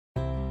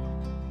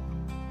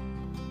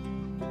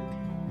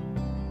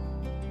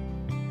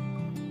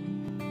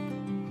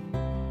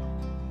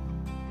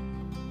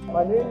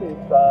My name is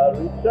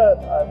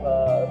Richard. I'm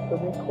a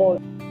swimming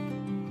coach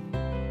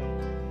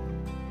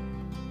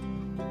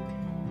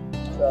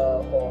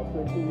for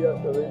 20 years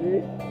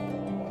already,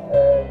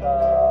 and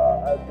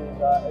I've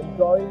been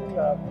enjoying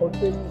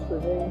coaching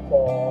swimming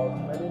for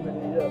many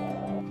years.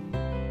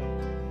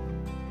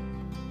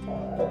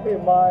 Okay,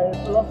 my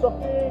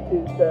philosophy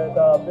is that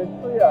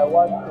basically I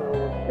want to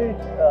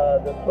teach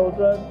the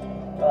children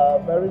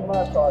very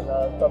much on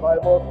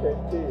survival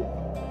safety.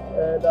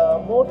 And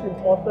most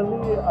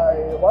importantly,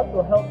 I want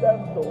to help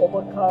them to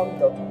overcome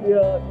the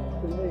fear in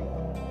swimming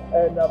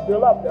and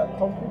build up their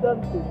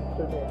confidence in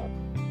swimming.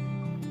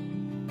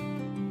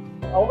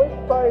 I always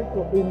try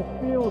to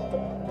infuse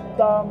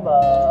some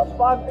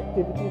fun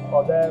activities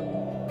for them.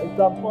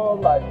 Example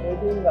like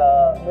maybe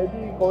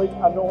going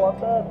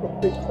underwater to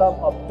pick some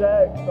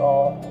objects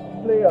or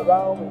play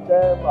around with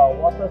them,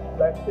 water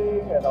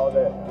splashing and all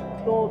that.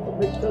 So to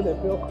make sure they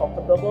feel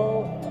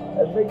comfortable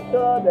and make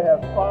sure they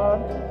have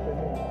fun in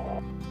swimming.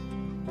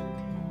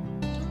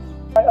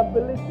 My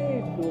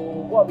ability to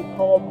what we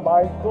call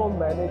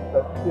micromanage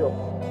the skill.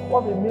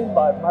 What we mean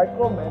by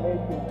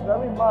micromanage is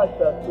very much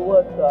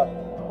towards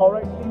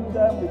correcting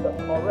them with the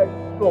correct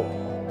stroke,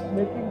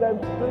 making them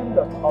swim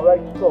the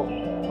correct stroke.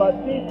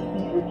 But this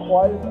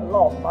requires a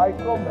lot of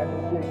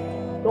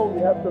micromanaging. So we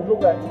have to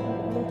look at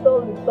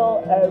little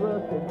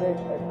errors they make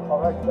and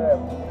correct them.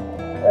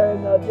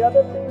 And the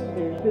other thing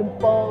is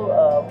simple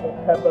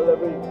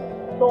vocabulary.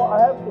 So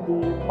I have to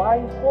be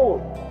mindful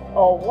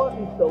of what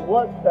is the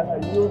words that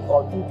I use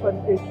for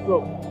different age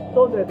groups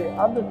so that they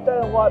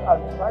understand what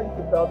I'm trying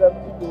to tell them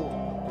to do.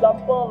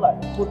 Example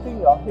like putting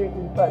your head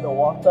inside the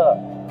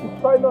water. You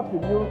try not to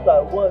use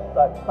words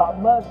like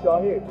submerge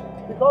your head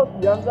because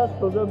younger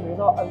children may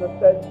not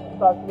understand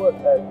such words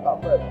as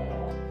submerge.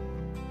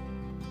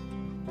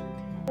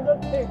 Younger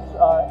kids,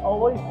 I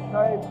always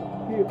try to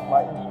keep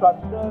my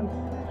instructions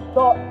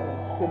short and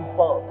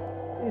simple.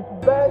 It's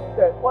best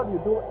that what you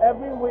do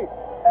every week,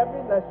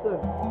 every lesson,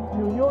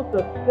 you use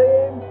the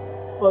same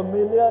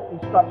familiar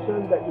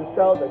instruction that you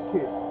tell the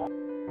kids.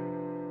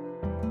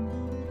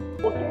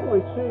 Working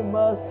with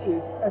Swimmerse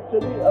is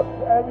actually a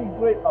very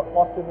great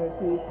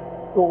opportunity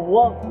to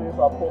work with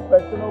a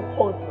professional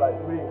coach like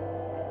me.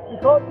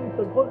 Because he's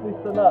a good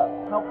listener,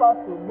 help us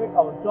to make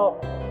our job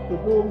to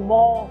do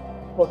more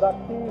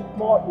productive,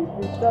 more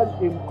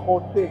efficient in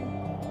coaching.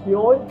 He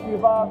always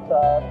gives us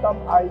some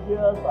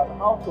ideas on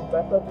how to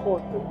better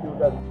coach the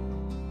students.